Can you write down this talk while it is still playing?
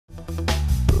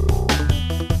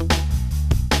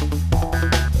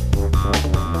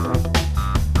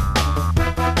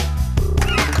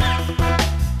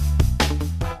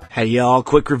Hey y'all,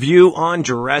 quick review on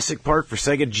Jurassic Park for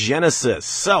Sega Genesis.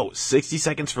 So, 60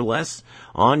 seconds for less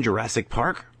on Jurassic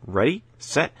Park. Ready,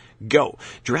 set, go.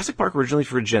 Jurassic Park, originally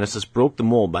for Genesis, broke the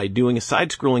mold by doing a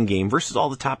side-scrolling game versus all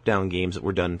the top-down games that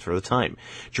were done for the time.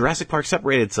 Jurassic Park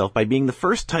separated itself by being the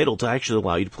first title to actually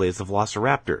allow you to play as the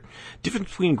Velociraptor. Difference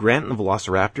between Grant and the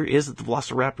Velociraptor is that the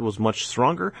Velociraptor was much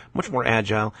stronger, much more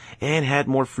agile, and had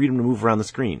more freedom to move around the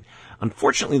screen.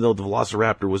 Unfortunately, though, the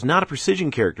Velociraptor was not a precision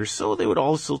character, so they would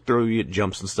also throw you at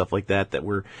jumps and stuff like that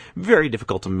were very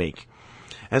difficult to make.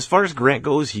 As far as Grant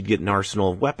goes, he'd get an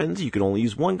arsenal of weapons. You could only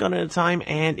use one gun at a time,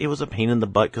 and it was a pain in the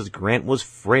butt because Grant was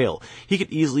frail. He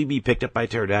could easily be picked up by a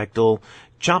pterodactyl,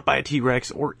 chomped by a T-Rex,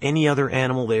 or any other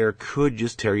animal there could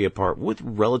just tear you apart with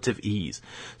relative ease.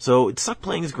 So it sucked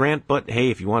playing as Grant, but hey,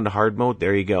 if you wanted a hard mode,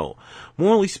 there you go.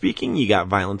 Morally speaking, you got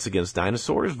violence against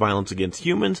dinosaurs, violence against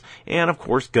humans, and of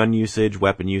course gun usage,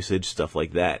 weapon usage, stuff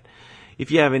like that.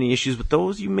 If you have any issues with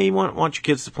those, you may want your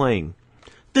kids to playing.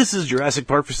 This is Jurassic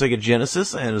Park for Sega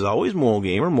Genesis, and as always,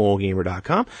 moralgamer,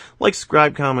 moralgamer.com. Like,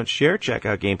 subscribe, comment, share, check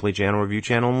out gameplay channel, review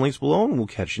channel, and links below, and we'll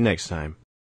catch you next time.